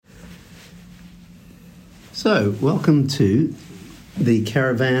So, welcome to the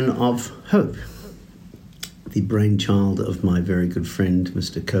Caravan of Hope, the brainchild of my very good friend,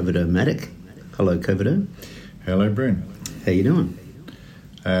 Mr. Covido-matic. Hello, Covido. Hello, Bryn. How you doing?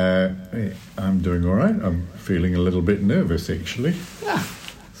 I'm doing all right. I'm feeling a little bit nervous, actually.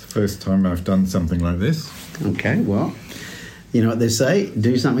 It's the first time I've done something like this. Okay, well, you know what they say,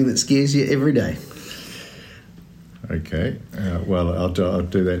 do something that scares you every day. Okay, well, I'll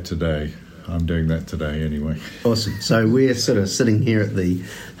do that today. I'm doing that today anyway. Awesome. So we're sort of sitting here at the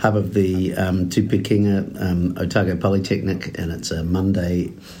hub of the Tupikinga Otago Polytechnic, and it's a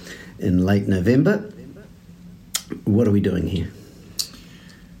Monday in late November. What are we doing here?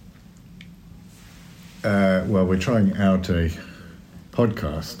 Well, we're trying out a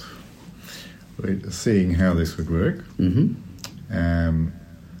podcast. We're seeing how this would work.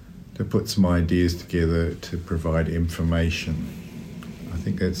 To put some ideas together to provide information. I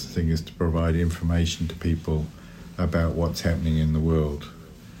think that's the thing, is to provide information to people about what's happening in the world,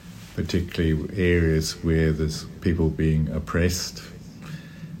 particularly areas where there's people being oppressed,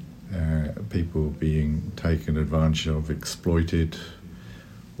 people being taken advantage of, exploited,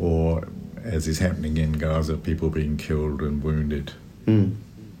 or, as is happening in Gaza, people being killed and wounded.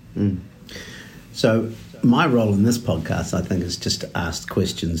 So my role in this podcast, I think, is just to ask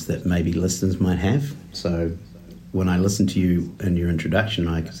questions that maybe listeners might have. So when I listen to you in your introduction,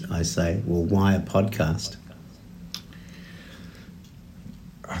 I say, well, why a podcast?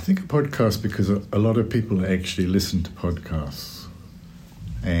 I think a podcast because a lot of people actually listen to podcasts,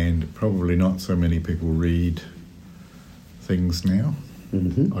 and probably not so many people read things now.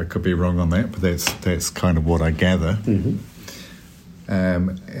 I could be wrong on that, but that's kind of what I gather.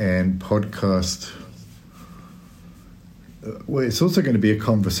 And podcast, well, it's also going to be a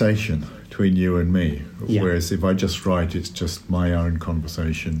conversation between you and me, whereas if I just write, it's just my own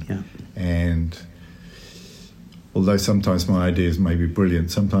conversation. And although sometimes my ideas may be brilliant,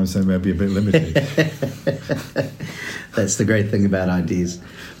 sometimes they may be a bit limited. That's the great thing about ideas.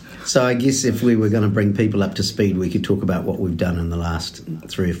 So I guess if we were going to bring people up to speed, we could talk about what we've done in the last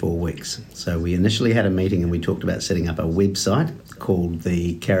 3 or 4 weeks. So we initially had a meeting and we talked about setting up a website called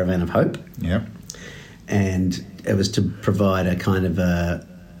the Caravan of Hope. And it was to provide a kind of a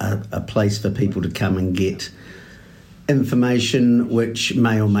place for people to come and get information which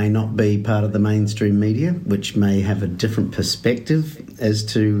may or may not be part of the mainstream media, which may have a different perspective as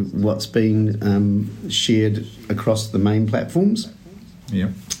to what's been shared across the main platforms.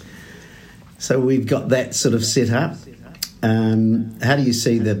 So we've got that sort of set up. How do you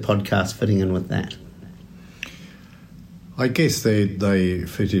see the podcast fitting in with that? I guess they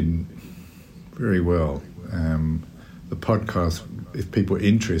fit in very well. The podcast, if people are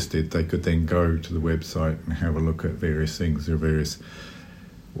interested, they could then go to the website and have a look at various things.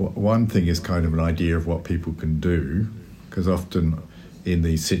 One thing is kind of an idea of what people can do, because often in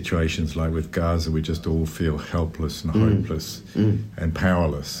these situations like with Gaza, we just all feel helpless and hopeless and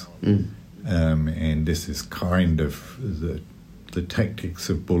powerless. And this is kind of the tactics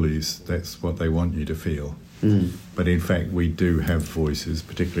of bullies. That's what they want you to feel. But in fact, we do have voices,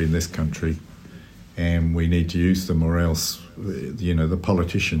 particularly in this country, and we need to use them, or else, the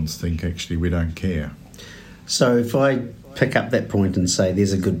politicians think actually we don't care. So if I pick up that point and say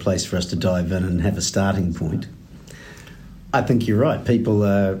there's a good place for us to dive in and have a starting point, I think you're right. People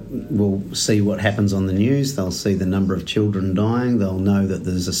will see what happens on the news. They'll see the number of children dying. They'll know that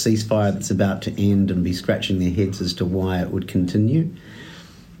there's a ceasefire that's about to end and be scratching their heads as to why it would continue.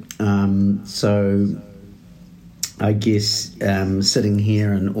 So I guess sitting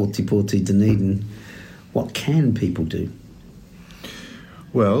here in Ōtepoti, Dunedin, what can people do?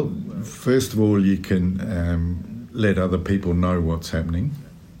 Well, first of all, you can let other people know what's happening,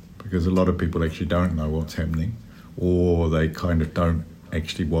 because a lot of people actually don't know what's happening, or they kind of don't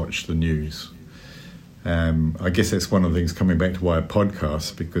actually watch the news. I guess that's one of the things, coming back to why a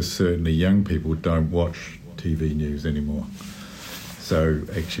podcast, because certainly young people don't watch TV news anymore. So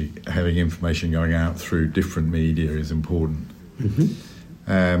actually having information going out through different media is important.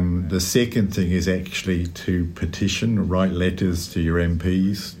 The second thing is actually to petition, write letters to your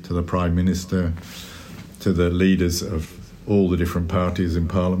MPs, to the Prime Minister, to the leaders of all the different parties in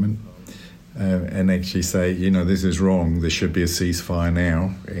Parliament, and actually say, this is wrong, there should be a ceasefire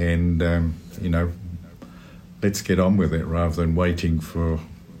now, and, let's get on with it, rather than waiting for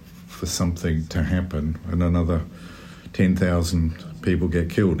something to happen and another 10,000 people get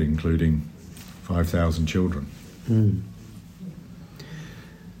killed, including 5,000 children.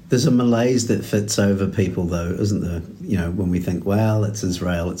 There's a malaise that fits over people, though, isn't there? You know, when we think, well, it's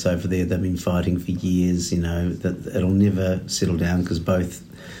Israel, it's over there, they've been fighting for years, you know, that it'll never settle down because both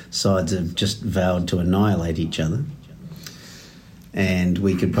sides have just vowed to annihilate each other. And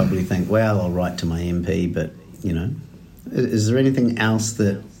we could probably think, well, I'll write to my MP, but, you know, is there anything else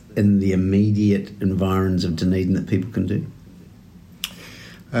that in the immediate environs of Dunedin that people can do?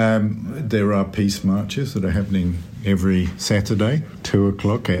 There are peace marches that are happening every Saturday,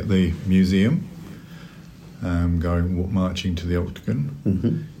 2:00 at the museum, marching to the Octagon.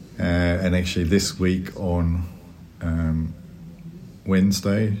 Mm-hmm. And actually this week on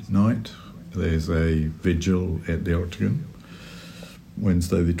Wednesday night, there's a vigil at the Octagon,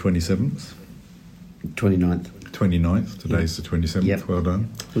 Wednesday the 27th. 29th, today's the 27th, Yep. Well done.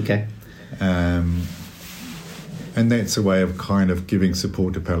 Okay. And that's a way of kind of giving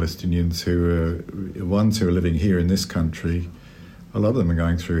support to Palestinians who are living here in this country. A lot of them are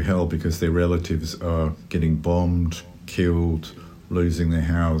going through hell because their relatives are getting bombed, killed, losing their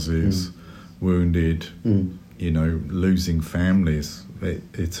houses, wounded, you know, losing families.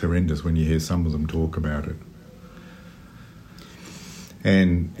 It's horrendous when you hear some of them talk about it.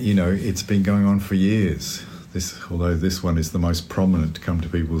 And, you know, it's been going on for years. Although this one is the most prominent to come to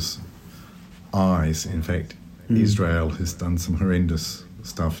people's eyes. In fact, Israel has done some horrendous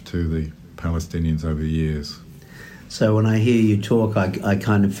stuff to the Palestinians over the years. So when I hear you talk, I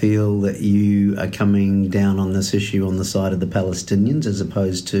kind of feel that you are coming down on this issue on the side of the Palestinians as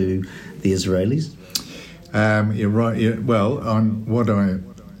opposed to the Israelis? You're right. Yeah, well, what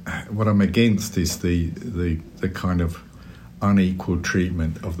I'm against is the kind of unequal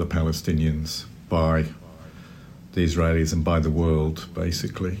treatment of the Palestinians by the Israelis and by the world,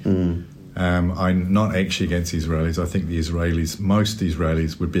 basically. I'm not actually against the Israelis. I think most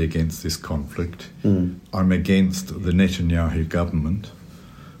Israelis would be against this conflict. I'm against the Netanyahu government,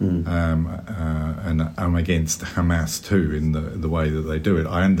 and I'm against Hamas too in the way that they do it.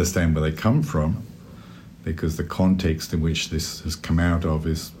 I understand where they come from, because the context in which this has come out of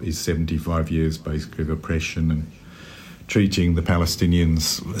is 75 years basically of oppression and treating the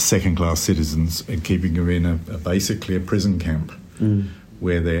Palestinians second-class citizens and keeping them in basically a prison camp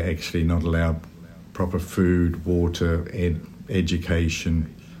where they're actually not allowed proper food, water,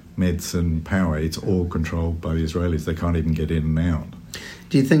 education, medicine, power. It's all controlled by the Israelis. They can't even get in and out.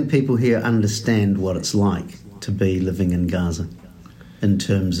 Do you think people here understand what it's like to be living in Gaza in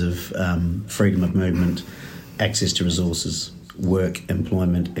terms of freedom of movement, access to resources, work,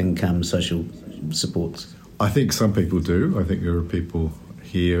 employment, income, social supports? I think some people do. I think there are people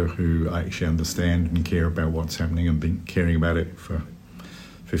here who actually understand and care about what's happening and been caring about it for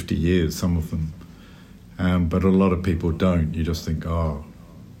 50 years, some of them. But a lot of people don't. You just think,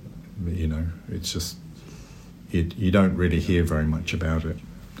 you know, it's just, you don't really hear very much about it.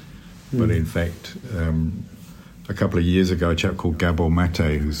 But in fact, a couple of years ago, a chap called Gabor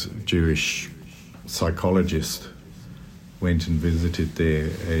Mate, who's a Jewish psychologist, went and visited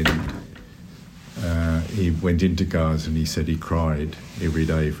there, and he went into Gaza and he said he cried every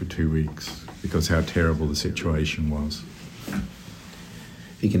day for 2 weeks because how terrible the situation was.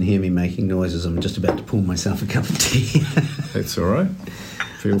 If you can hear me making noises, I'm just about to pour myself a cup of tea. That's all right.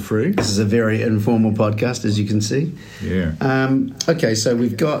 Feel free. This is a very informal podcast, as you can see. Yeah. Okay, so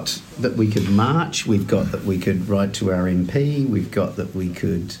we've got that we could march, we've got that we could write to our MP, we've got that we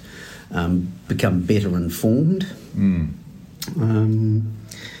could become better informed.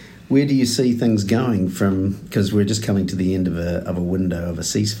 Where do you see things going from, because we're just coming to the end of a window of a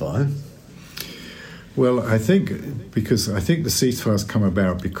ceasefire? Well, I think the ceasefire's come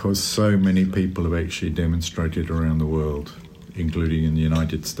about because so many people have actually demonstrated around the world, including in the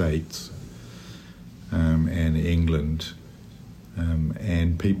United States and England,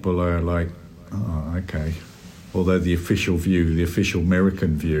 and people are like, okay. Although the official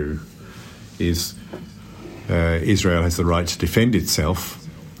American view is Israel has the right to defend itself,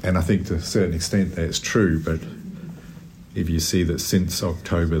 and I think to a certain extent that's true, but if you see that since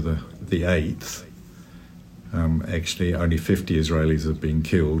October the 8th, actually only 50 Israelis have been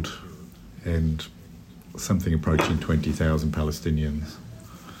killed and something approaching 20,000 Palestinians.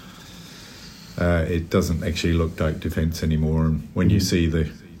 It doesn't actually look like defence anymore, and when you see the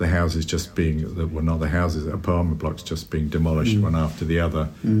houses just being, not the houses, apartment blocks just being demolished one after the other,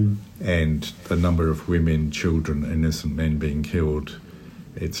 and the number of women, children, innocent men being killed,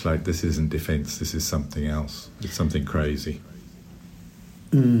 it's like this isn't defence, this is something else. It's something crazy.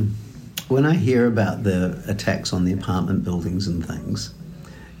 When I hear about the attacks on the apartment buildings and things,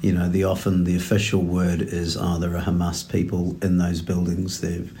 you know, the official word is, there are Hamas people in those buildings.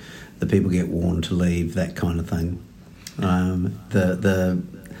 The people get warned to leave, that kind of thing.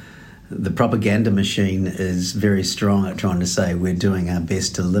 the propaganda machine is very strong at trying to say we're doing our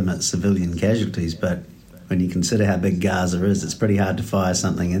best to limit civilian casualties, but when you consider how big Gaza is, it's pretty hard to fire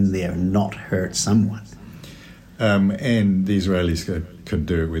something in there and not hurt someone. And the Israelis can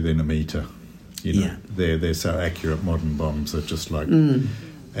do it within a metre. Yeah. They're so accurate. Modern bombs are just like,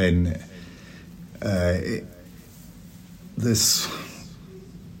 and this,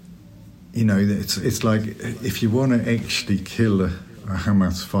 it's like if you want to actually kill a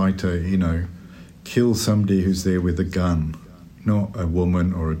Hamas fighter, kill somebody who's there with a gun, not a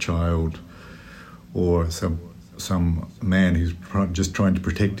woman or a child or some man who's just trying to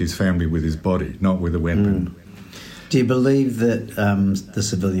protect his family with his body, not with a weapon. Do you believe that the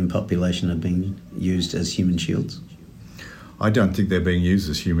civilian population are being used as human shields? I don't think they're being used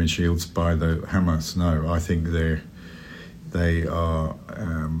as human shields by the Hamas. No, I think they are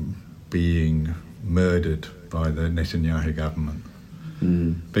being murdered by the Netanyahu government.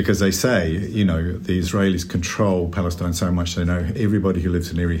 Because they say, the Israelis control Palestine so much they know everybody who lives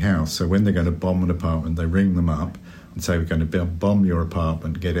in every house. So when they're going to bomb an apartment, they ring them up and say, we're going to bomb your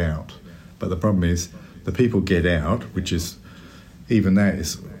apartment, get out. But the problem is, the people get out, which is, even that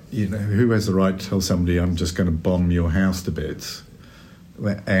is, who has the right to tell somebody, I'm just going to bomb your house to bits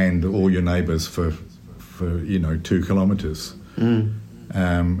and all your neighbours for 2 kilometres.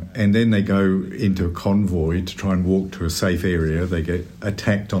 And then they go into a convoy to try and walk to a safe area. They get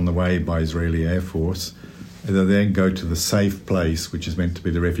attacked on the way by Israeli Air Force. And they then go to the safe place, which is meant to be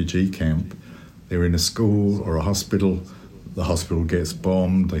the refugee camp. They're in a school or a hospital. The hospital gets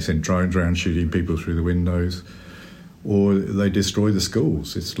bombed. They send drones around shooting people through the windows. Or they destroy the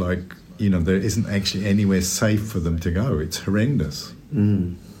schools. It's like, there isn't actually anywhere safe for them to go. It's horrendous.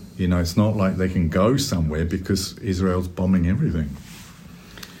 It's not like they can go somewhere because Israel's bombing everything.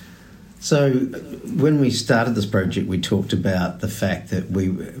 So when we started this project, we talked about the fact that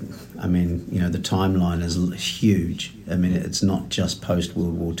the timeline is huge. I mean, it's not just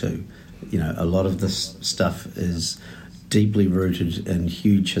post-World War II. A lot of this stuff is deeply rooted in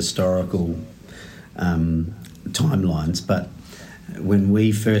huge historical timelines. But when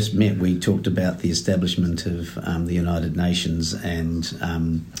we first met, we talked about the establishment of the United Nations and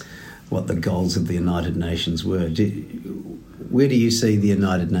what the goals of the United Nations were. Where do you see the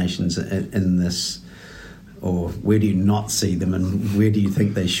United Nations in this, or where do you not see them, and where do you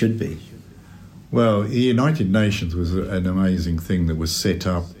think they should be? Well, the United Nations was an amazing thing that was set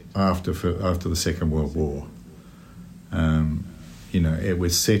up after the Second World War. It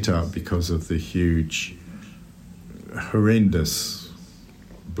was set up because of the huge, horrendous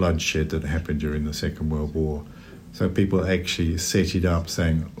bloodshed that happened during the Second World War. So people actually set it up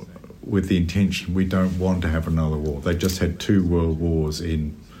saying, with the intention, we don't want to have another war. They just had 2 world wars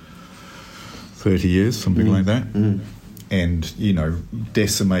in 30 years, something like that, and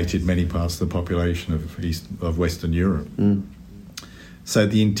decimated many parts of the population of Western Europe. So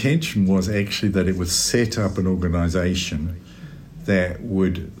the intention was actually that it would set up an organisation that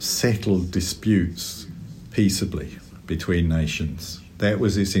would settle disputes peaceably between nations. That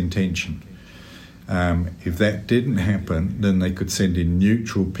was its intention. If that didn't happen, then they could send in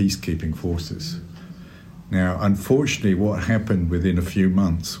neutral peacekeeping forces. Now, unfortunately, what happened within a few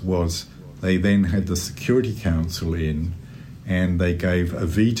months was they then had the Security Council in, and they gave a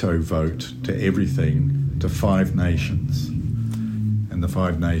veto vote to everything to 5 nations. And the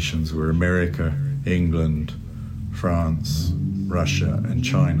 5 nations were America, England, France, Russia, and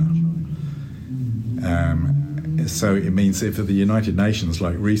China. So it means if the United Nations,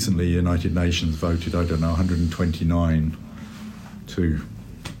 like recently, United Nations voted, 129 to,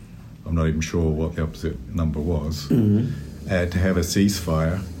 I'm not even sure what the opposite number was, to have a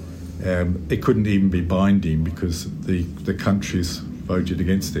ceasefire. It couldn't even be binding because the countries voted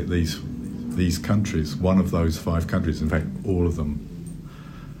against it. These countries, one of those 5 countries, in fact, all of them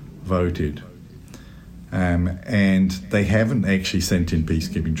voted. And they haven't actually sent in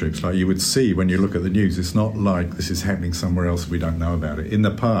peacekeeping troops. Like you would see when you look at the news, it's not like this is happening somewhere else, we don't know about it. In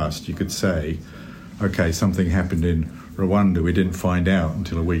the past, you could say, okay, something happened in Rwanda, we didn't find out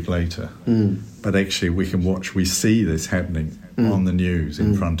until a week later. But actually we see this happening on the news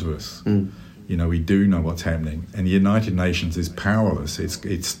in front of us. We do know what's happening. And the United Nations is powerless.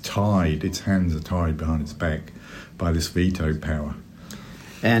 It's tied, its hands are tied behind its back by this veto power.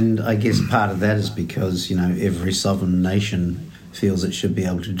 And I guess part of that is because, every sovereign nation feels it should be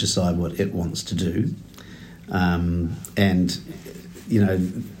able to decide what it wants to do.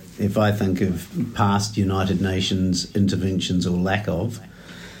 If I think of past United Nations interventions or lack of,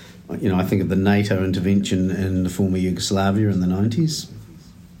 I think of the NATO intervention in the former Yugoslavia in the 90s.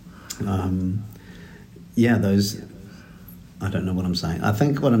 I don't know what I'm saying. I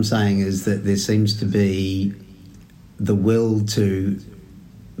think what I'm saying is that there seems to be the will to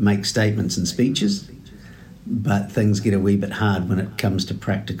make statements and speeches, but things get a wee bit hard when it comes to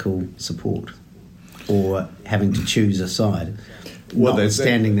practical support or having to choose a side,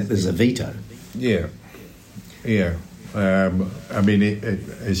 notwithstanding that there's a veto. Yeah. I mean,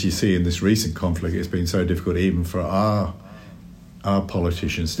 as you see in this recent conflict, it's been so difficult even for our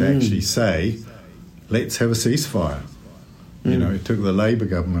politicians to actually say, let's have a ceasefire. You know, it took the Labour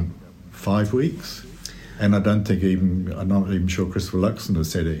government 5 weeks, and I'm not even sure Christopher Luxon has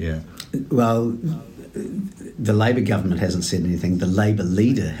said it yet. Well, the Labour government hasn't said anything. The Labour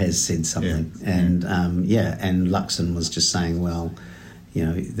leader has said something, and Luxon was just saying, well, you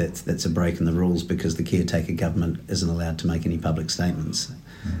know, that's a break in the rules because the caretaker government isn't allowed to make any public statements,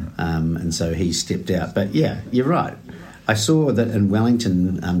 and so he stepped out. But yeah, you're right. I saw that in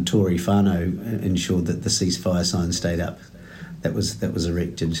Wellington, Tory whānau ensured that the ceasefire sign stayed up. That was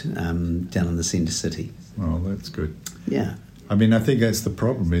erected down in the centre city. Well, that's good. Yeah. I mean, I think that's the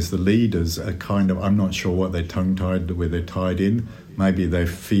problem, is the leaders are kind of, I'm not sure what they're tongue-tied, where they're tied in. Maybe they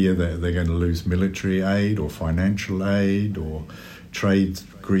fear that they're going to lose military aid or financial aid or trade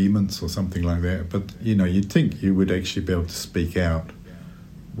agreements or something like that. But, you know, you'd think you would actually be able to speak out.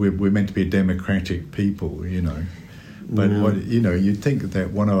 We're meant to be a democratic people, you know. But, you'd think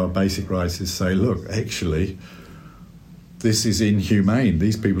that one of our basic rights is say, look, actually, this is inhumane.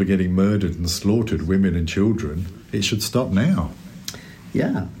 These people are getting murdered and slaughtered, women and children. It should stop now.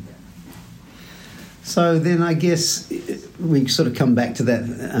 Yeah. So then I guess we sort of come back to that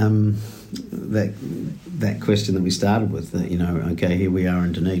that question that we started with. That, you know, okay, here we are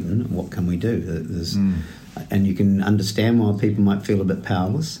in Dunedin. What can we do? And you can understand why people might feel a bit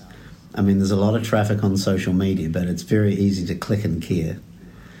powerless. I mean, there's a lot of traffic on social media, but it's very easy to click and care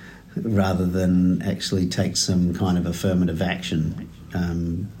rather than actually take some kind of affirmative action,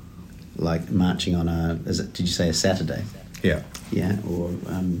 like marching on did you say a Saturday? Yeah. Yeah, or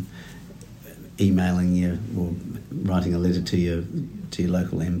emailing you or writing a letter to your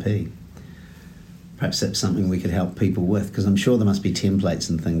local MP. Perhaps that's something we could help people with, because I'm sure there must be templates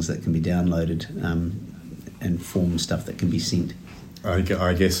and things that can be downloaded and form stuff that can be sent. I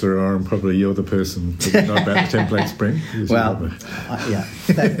guess there are, and probably you're the person to know about the templates, Brent. Well,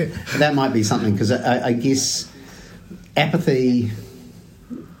 that might be something, because I guess apathy,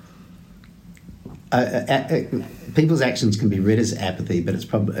 people's actions can be read as apathy, but it's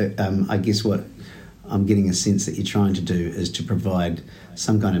probably, I guess what I'm getting a sense that you're trying to do is to provide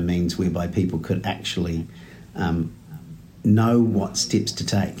some kind of means whereby people could actually know what steps to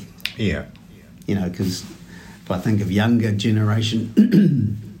take. Yeah. You know, because if I think of younger generation,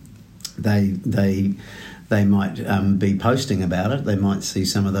 they might be posting about it. They might see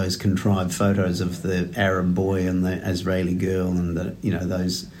some of those contrived photos of the Arab boy and the Israeli girl, and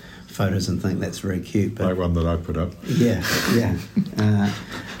those photos, and think that's very cute. But, like one that I put up. Yeah.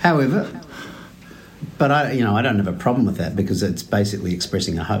 However, but I don't have a problem with that, because it's basically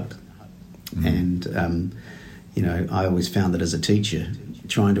expressing a hope. And I always found that as a teacher,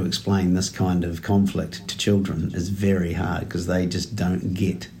 trying to explain this kind of conflict to children is very hard, because they just don't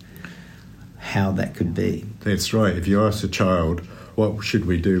get how that could be. That's right. If you ask a child, what should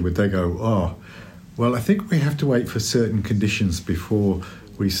we do? Would they go, oh, well, I think we have to wait for certain conditions before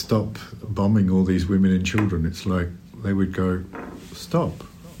we stop bombing all these women and children? It's like they would go, stop.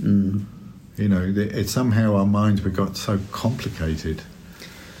 Mm. You know, it's somehow our minds, we got so complicated.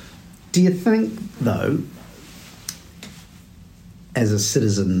 Do you think, though, as a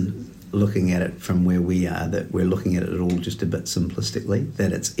citizen looking at it from where we are, that we're looking at it all just a bit simplistically,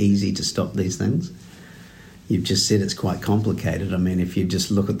 that it's easy to stop these things? You've just said it's quite complicated. I mean, if you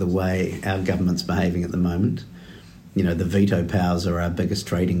just look at the way our government's behaving at the moment, you know, the veto powers are our biggest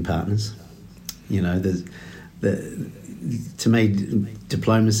trading partners. You know, to me,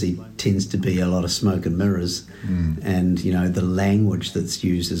 diplomacy tends to be a lot of smoke and mirrors, and, you know, the language that's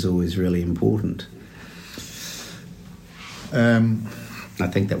used is always really important. I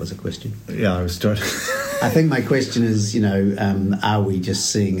think that was a question. Yeah, I was trying to... I think my question is, you know, are we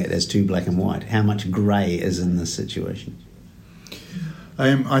just seeing it as too black and white? How much grey is in this situation?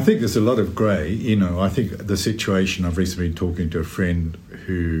 I think there's a lot of grey. You know, I think the situation, I've recently been talking to a friend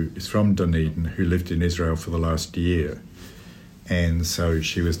who is from Dunedin, who lived in Israel for the last year. And so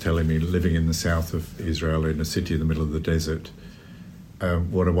she was telling me, living in the south of Israel, in a city in the middle of the desert,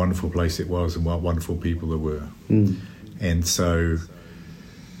 what a wonderful place it was and what wonderful people there were. Mm. And so,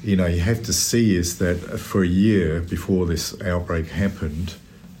 you know, you have to see is that for a year before this outbreak happened,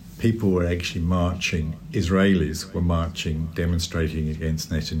 people were actually marching, Israelis were marching, demonstrating against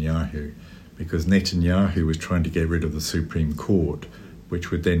Netanyahu, because Netanyahu was trying to get rid of the Supreme Court, which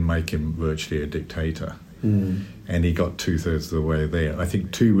would then make him virtually a dictator. And he got 2/3 of the way there. I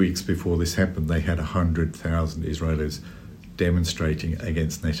think 2 weeks before this happened, they had 100,000 Israelis demonstrating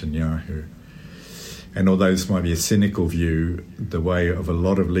against Netanyahu. And although this might be a cynical view, the way of a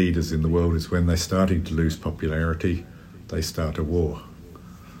lot of leaders in the world is when they're starting to lose popularity, they start a war.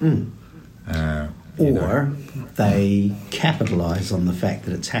 Or they capitalise on the fact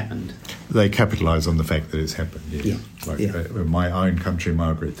that it's happened. They capitalise on the fact that it's happened, yes. My own country,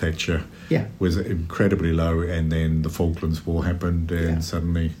 Margaret Thatcher, was incredibly low, and then the Falklands War happened, and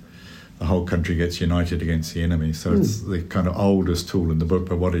suddenly the whole country gets united against the enemy. So it's the kind of oldest tool in the book,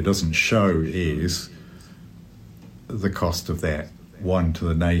 but what it doesn't show is the cost of that, one, to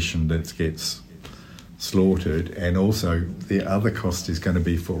the nation that gets slaughtered, and also the other cost is going to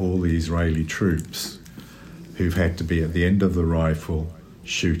be for all the Israeli troops who've had to be at the end of the rifle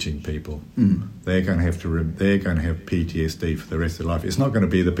shooting people. They're going to have PTSD for the rest of their life. It's not going to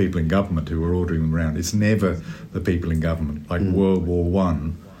be the people in government who are ordering them around. It's never the people in government. Like World War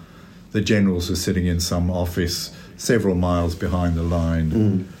One, the generals are sitting in some office several miles behind the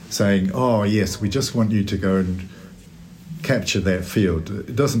line saying, "Oh yes, we just want you to go and capture that field.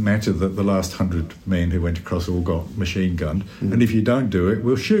 It doesn't matter that the last 100 men who went across all got machine gunned, and if you don't do it,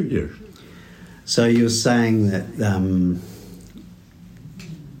 we'll shoot you." So you're saying that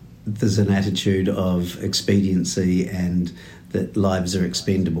there's an attitude of expediency and that lives are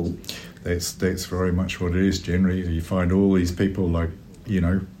expendable. That's very much what it is. Generally, you find all these people like,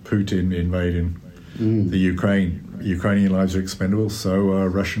 Putin invading the Ukraine. Ukrainian lives are expendable, so are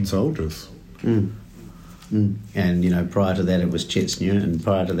Russian soldiers. And, prior to that it was Chechnya, and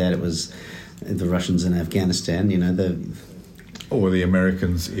prior to that it was the Russians in Afghanistan, Or the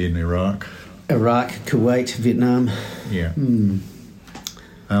Americans in Iraq. Kuwait, Vietnam. Yeah.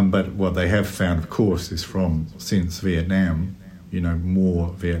 But what they have found, of course, is since Vietnam,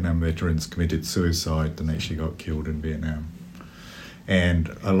 more Vietnam veterans committed suicide than actually got killed in Vietnam. And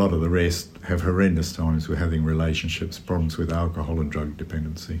a lot of the rest have horrendous times with having relationships, problems with alcohol and drug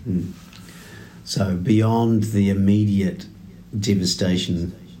dependency. So beyond the immediate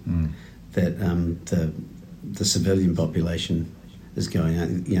devastation that the civilian population is going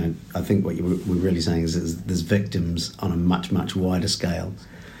on, I think what we're really saying is there's victims on a much, much wider scale.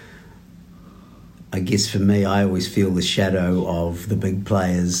 I guess for me, I always feel the shadow of the big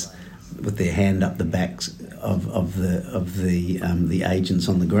players with their hand up the backs of the agents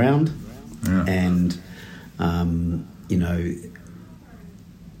on the ground, and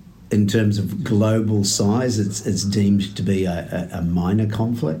in terms of global size, it's deemed to be a minor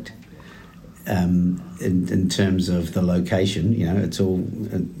conflict. In terms of the location, it's all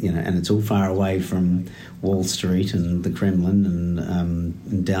and it's all far away from Wall Street and the Kremlin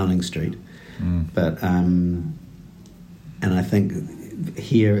and Downing Street. But and I think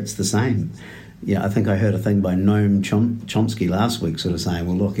here it's the same. I think I heard a thing by Noam Chomsky last week, sort of saying,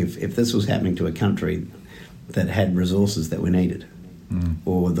 well, look, if this was happening to a country that had resources that were needed,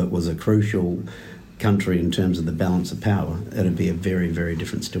 or that was a crucial country in terms of the balance of power, it'd be a very, very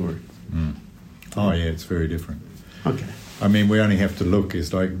different story. Oh, yeah, it's very different. Okay. I mean, we only have to look.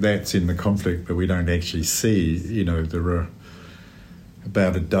 It's like that's in the conflict, but we don't actually see, there are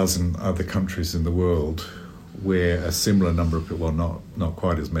about a dozen other countries in the world where a similar number of people, well, not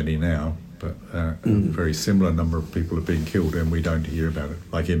quite as many now, but a very similar number of people have been killed, and we don't hear about it.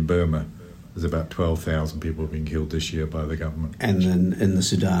 Like in Burma, there's about 12,000 people have been killed this year by the government. And then in the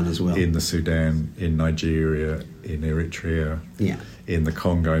Sudan as well. In the Sudan, in Nigeria, in Eritrea, in the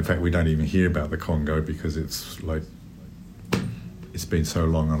Congo. In fact, we don't even hear about the Congo because it's been so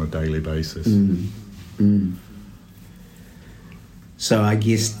long on a daily basis. So I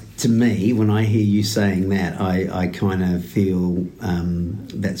guess to me, when I hear you saying that, I kind of feel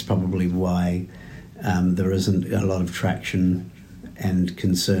that's probably why there isn't a lot of traction and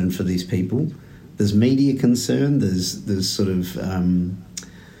concern for these people. There's media concern. There's sort of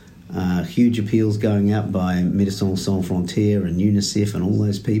huge appeals going out by Médecins Sans Frontières and UNICEF and all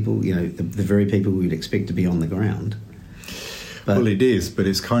those people. The very people we'd expect to be on the ground. But, well, it is, but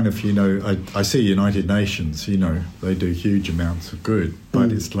it's kind of, I see United Nations, they do huge amounts of good,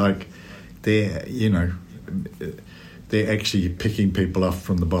 but it's like they're actually picking people up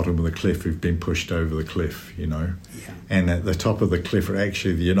from the bottom of the cliff who've been pushed over the cliff, And at the top of the cliff,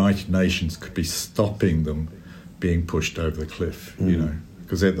 actually the United Nations could be stopping them being pushed over the cliff,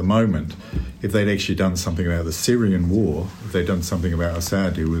 Because at the moment, if they'd actually done something about the Syrian war, if they'd done something about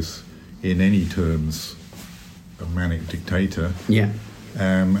Assad, who was in any terms a manic dictator,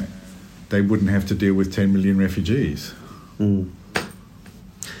 they wouldn't have to deal with 10 million refugees.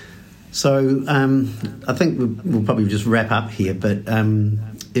 So I think we'll probably just wrap up here, but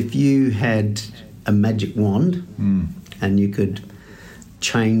if you had a magic wand and you could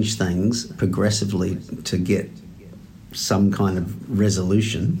change things progressively to get some kind of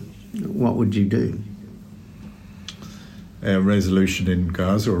resolution, what would you do? A resolution in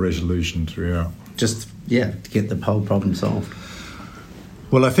Gaza or resolution throughout? Just, to get the whole problem solved.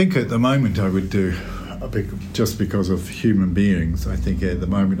 Well, I think at the moment I would do, just because of human beings, I think at the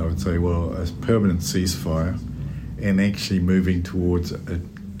moment I would say, well, a permanent ceasefire and actually moving towards a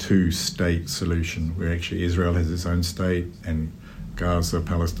two-state solution where actually Israel has its own state and Gaza,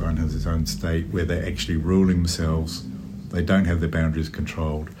 Palestine has its own state, where they're actually ruling themselves. They don't have their boundaries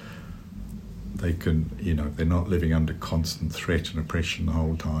controlled. They can, they're not living under constant threat and oppression the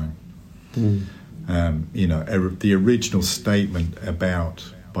whole time. The original statement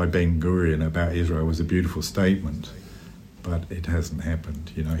by Ben Gurion about Israel was a beautiful statement, but it hasn't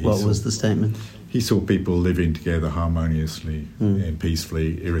happened. What was the statement? He saw people living together harmoniously and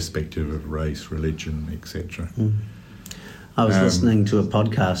peacefully, irrespective of race, religion, etc. I was listening to a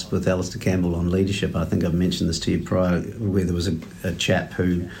podcast with Alistair Campbell on leadership. I think I've mentioned this to you prior, where there was a chap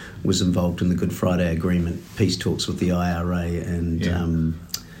who was involved in the Good Friday Agreement, peace talks with the IRA and,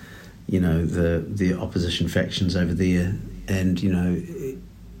 the opposition factions over there. And,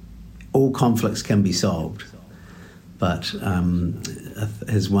 all conflicts can be solved. But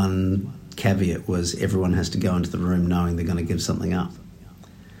his one caveat was everyone has to go into the room knowing they're going to give something up.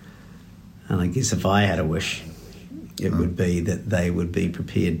 And I guess if I had a wish, it would be that they would be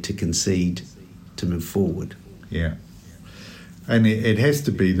prepared to concede to move forward. Yeah. And it has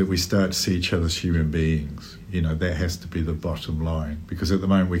to be that we start to see each other as human beings. That has to be the bottom line. Because at the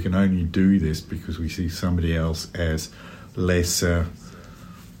moment we can only do this because we see somebody else as lesser,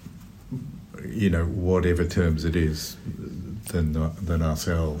 whatever terms it is, than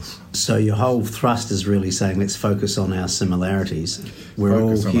ourselves. So your whole thrust is really saying let's focus on our similarities. We're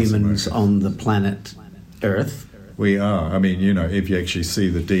all humans on the planet Earth. We are. I mean, if you actually see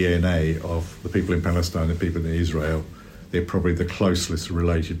the DNA of the people in Palestine and the people in Israel, they're probably the closest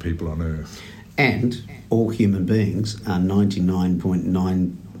related people on Earth. And all human beings are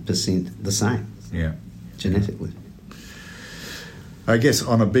 99.9% the same. Yeah. Genetically. I guess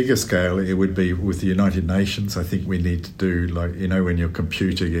on a bigger scale, it would be with the United Nations. I think we need to do, when your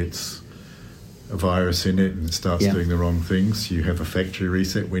computer gets a virus in it and starts doing the wrong things, you have a factory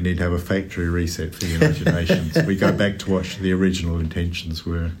reset. We need to have a factory reset for the United Nations. We go back to what the original intentions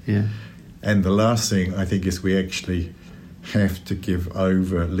were. Yeah. And the last thing, I think, is we actually have to give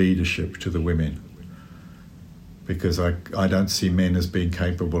over leadership to the women, because I don't see men as being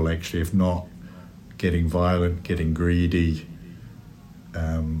capable, actually, of not getting violent, getting greedy.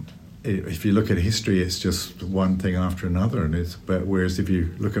 If you look at history, it's just one thing after another, whereas if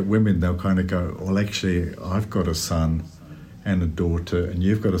you look at women, they'll kind of go, well, actually, I've got a son and a daughter, and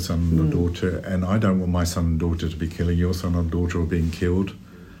you've got a son and a daughter, and I don't want my son and daughter to be killing your son or daughter or being killed.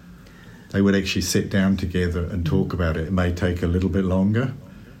 They would actually sit down together and talk about it. It may take a little bit longer,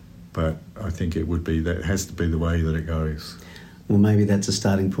 but I think that has to be the way that it goes. Well, maybe that's a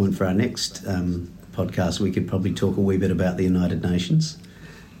starting point for our next podcast. We could probably talk a wee bit about the United Nations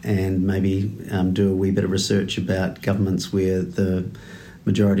and maybe do a wee bit of research about governments where the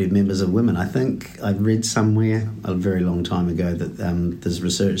majority of members are women. I think I read somewhere a very long time ago that there's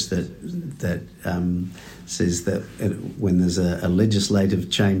research that says that when there's a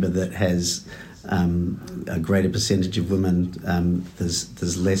legislative chamber that has a greater percentage of women,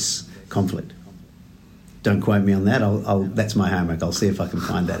 there's less conflict. Don't quote me on that. That's my homework. I'll see if I can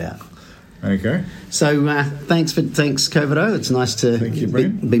find that out. Okay. So thanks, Covido. It's nice to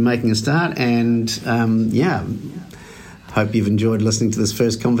be making a start, and hope you've enjoyed listening to this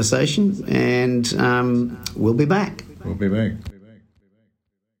first conversation, and we'll be back. We'll be back.